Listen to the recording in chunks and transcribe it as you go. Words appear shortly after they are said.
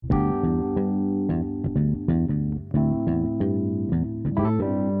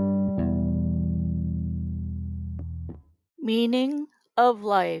Meaning of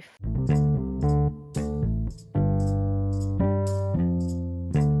life.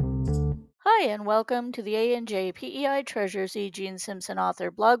 Hi, and welcome to the A&J PEI Treasures E. Gene Simpson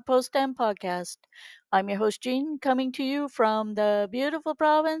author blog post and podcast. I'm your host, Jean, coming to you from the beautiful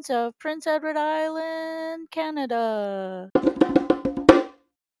province of Prince Edward Island, Canada.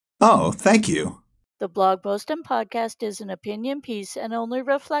 Oh, thank you. The blog post and podcast is an opinion piece and only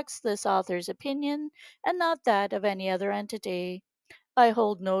reflects this author's opinion and not that of any other entity. I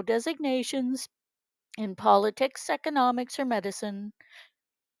hold no designations in politics, economics, or medicine.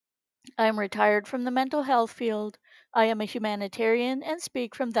 I am retired from the mental health field. I am a humanitarian and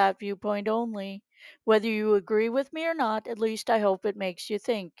speak from that viewpoint only. Whether you agree with me or not, at least I hope it makes you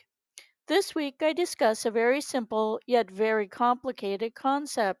think. This week I discuss a very simple yet very complicated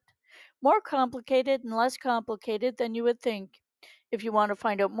concept. More complicated and less complicated than you would think. If you want to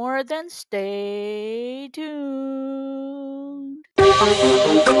find out more, then stay tuned.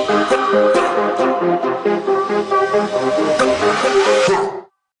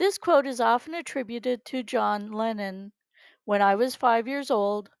 This quote is often attributed to John Lennon. When I was 5 years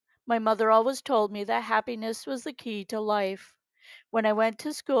old, my mother always told me that happiness was the key to life. When I went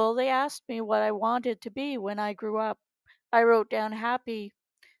to school, they asked me what I wanted to be when I grew up. I wrote down happy.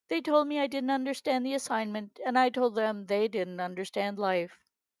 They told me I didn't understand the assignment, and I told them they didn't understand life.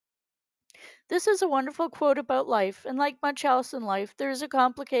 This is a wonderful quote about life, and like much else in life, there is a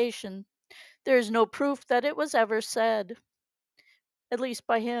complication. There is no proof that it was ever said, at least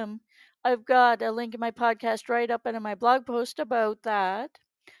by him. I've got a link in my podcast write up and in my blog post about that.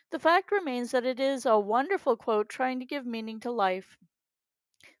 The fact remains that it is a wonderful quote trying to give meaning to life.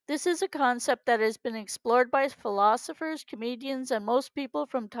 This is a concept that has been explored by philosophers, comedians, and most people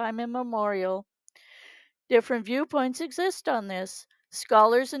from time immemorial. Different viewpoints exist on this.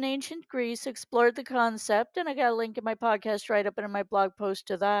 Scholars in ancient Greece explored the concept, and I got a link in my podcast write up and in my blog post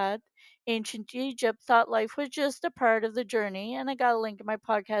to that. Ancient Egypt thought life was just a part of the journey, and I got a link in my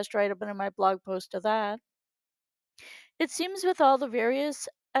podcast write up and in my blog post to that. It seems with all the various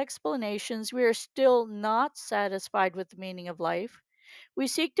explanations, we are still not satisfied with the meaning of life. We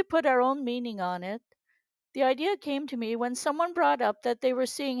seek to put our own meaning on it. The idea came to me when someone brought up that they were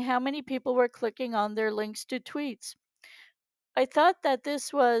seeing how many people were clicking on their links to tweets. I thought that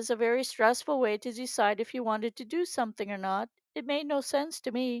this was a very stressful way to decide if you wanted to do something or not. It made no sense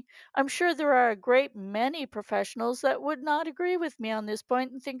to me. I'm sure there are a great many professionals that would not agree with me on this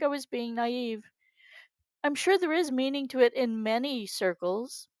point and think I was being naive. I'm sure there is meaning to it in many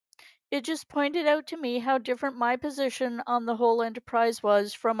circles. It just pointed out to me how different my position on the whole enterprise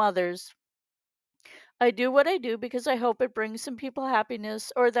was from others. I do what I do because I hope it brings some people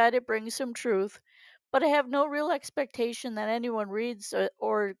happiness or that it brings some truth, but I have no real expectation that anyone reads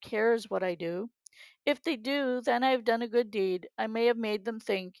or cares what I do. If they do, then I've done a good deed. I may have made them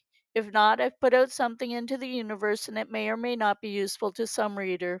think. If not, I've put out something into the universe and it may or may not be useful to some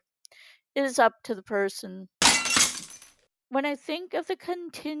reader. It is up to the person. When I think of the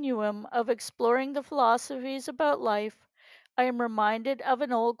continuum of exploring the philosophies about life, I am reminded of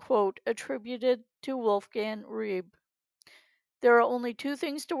an old quote attributed to Wolfgang Reeb. There are only two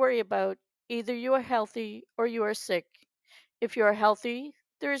things to worry about. Either you are healthy or you are sick. If you are healthy,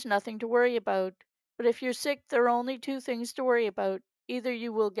 there is nothing to worry about. But if you're sick, there are only two things to worry about. Either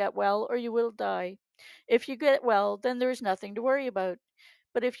you will get well or you will die. If you get well, then there is nothing to worry about.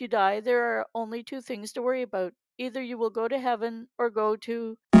 But if you die, there are only two things to worry about. Either you will go to heaven or go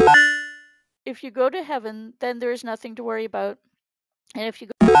to. If you go to heaven, then there is nothing to worry about. And if you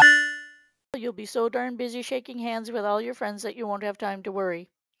go, you'll be so darn busy shaking hands with all your friends that you won't have time to worry.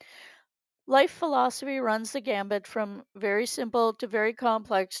 Life philosophy runs the gambit from very simple to very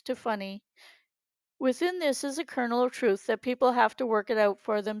complex to funny. Within this is a kernel of truth that people have to work it out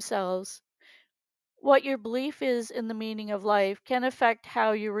for themselves. What your belief is in the meaning of life can affect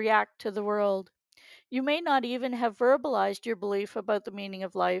how you react to the world. You may not even have verbalized your belief about the meaning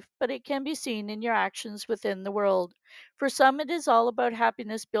of life, but it can be seen in your actions within the world. For some, it is all about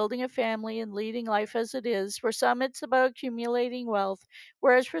happiness, building a family, and leading life as it is. For some, it's about accumulating wealth,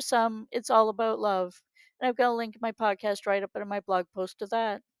 whereas for some, it's all about love. And I've got a link in my podcast right up in my blog post to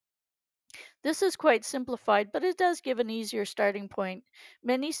that. This is quite simplified, but it does give an easier starting point.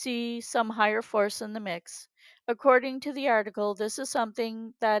 Many see some higher force in the mix. According to the article, this is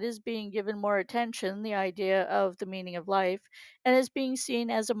something that is being given more attention, the idea of the meaning of life, and is being seen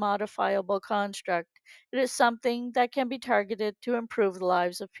as a modifiable construct. It is something that can be targeted to improve the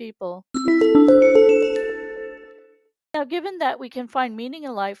lives of people. Now, given that we can find meaning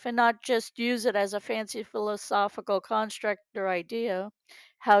in life and not just use it as a fancy philosophical construct or idea,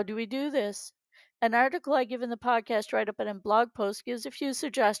 how do we do this? An article I give in the podcast write up and in blog post gives a few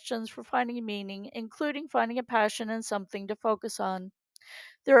suggestions for finding meaning, including finding a passion and something to focus on.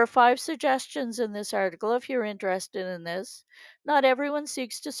 There are 5 suggestions in this article if you're interested in this. Not everyone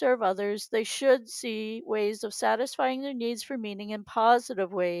seeks to serve others. They should see ways of satisfying their needs for meaning in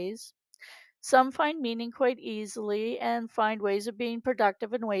positive ways. Some find meaning quite easily and find ways of being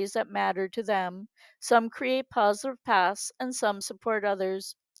productive in ways that matter to them. Some create positive paths and some support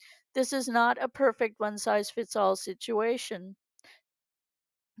others. This is not a perfect one size fits all situation.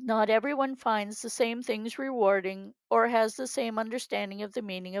 Not everyone finds the same things rewarding or has the same understanding of the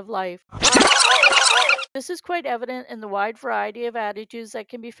meaning of life. This is quite evident in the wide variety of attitudes that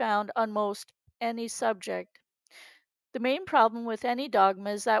can be found on most any subject. The main problem with any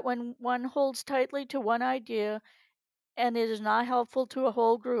dogma is that when one holds tightly to one idea and it is not helpful to a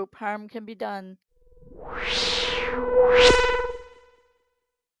whole group, harm can be done.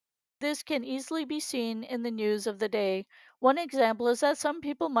 This can easily be seen in the news of the day. One example is that some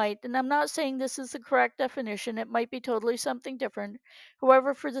people might, and I'm not saying this is the correct definition, it might be totally something different.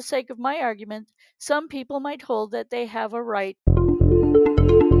 However, for the sake of my argument, some people might hold that they have a right,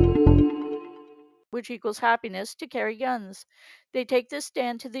 which equals happiness, to carry guns. They take this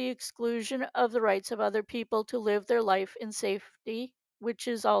stand to the exclusion of the rights of other people to live their life in safety, which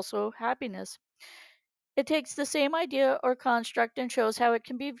is also happiness. It takes the same idea or construct and shows how it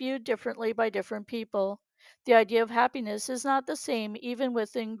can be viewed differently by different people. The idea of happiness is not the same even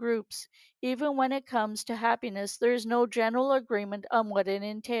within groups. Even when it comes to happiness, there is no general agreement on what it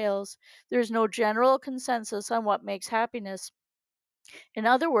entails. There is no general consensus on what makes happiness. In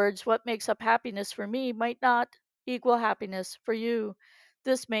other words, what makes up happiness for me might not equal happiness for you.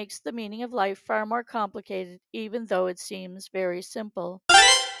 This makes the meaning of life far more complicated, even though it seems very simple.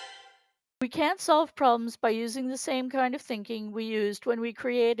 We can't solve problems by using the same kind of thinking we used when we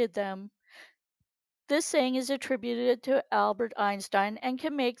created them. This saying is attributed to Albert Einstein and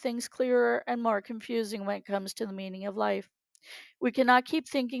can make things clearer and more confusing when it comes to the meaning of life. We cannot keep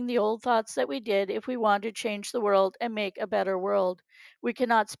thinking the old thoughts that we did if we want to change the world and make a better world. We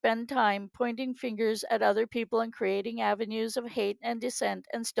cannot spend time pointing fingers at other people and creating avenues of hate and dissent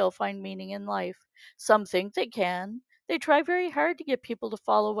and still find meaning in life. Some think they can. They try very hard to get people to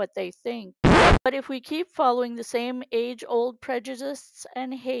follow what they think. But if we keep following the same age old prejudices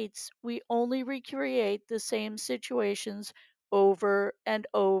and hates, we only recreate the same situations over and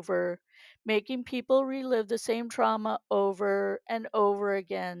over, making people relive the same trauma over and over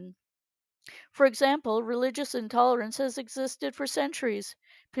again. For example, religious intolerance has existed for centuries.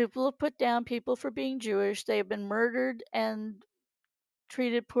 People have put down people for being Jewish, they have been murdered and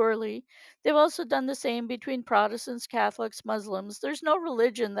treated poorly. They've also done the same between Protestants, Catholics, Muslims. There's no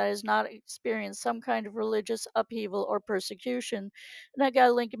religion that has not experienced some kind of religious upheaval or persecution. And I got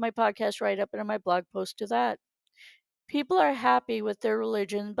a link in my podcast write up and in my blog post to that. People are happy with their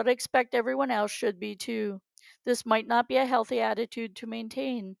religion, but expect everyone else should be too. This might not be a healthy attitude to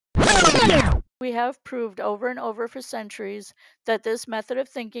maintain. We have proved over and over for centuries that this method of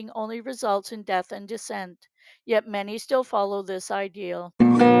thinking only results in death and dissent, yet many still follow this ideal. We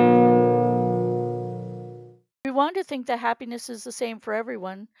want to think that happiness is the same for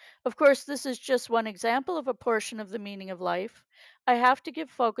everyone. Of course, this is just one example of a portion of the meaning of life. I have to give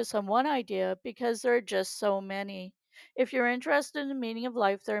focus on one idea because there are just so many. If you're interested in the meaning of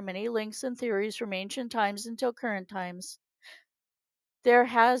life, there are many links and theories from ancient times until current times. There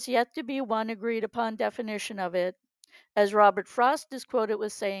has yet to be one agreed upon definition of it. As Robert Frost is quoted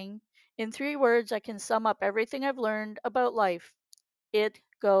with saying, "In 3 words, I can sum up everything I've learned about life. It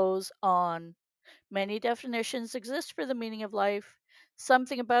goes on." Many definitions exist for the meaning of life.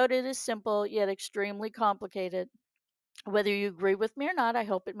 Something about it is simple yet extremely complicated. Whether you agree with me or not, I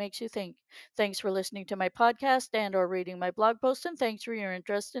hope it makes you think. Thanks for listening to my podcast and or reading my blog post, and thanks for your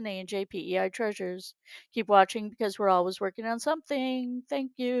interest in A&J PEI Treasures. Keep watching because we're always working on something.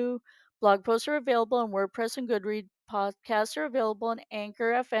 Thank you. Blog posts are available on WordPress and Goodreads. Podcasts are available on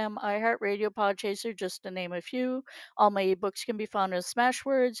Anchor FM, iHeartRadio, Podchaser, just to name a few. All my ebooks can be found as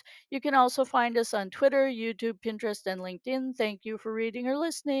Smashwords. You can also find us on Twitter, YouTube, Pinterest, and LinkedIn. Thank you for reading or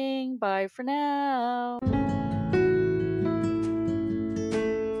listening. Bye for now.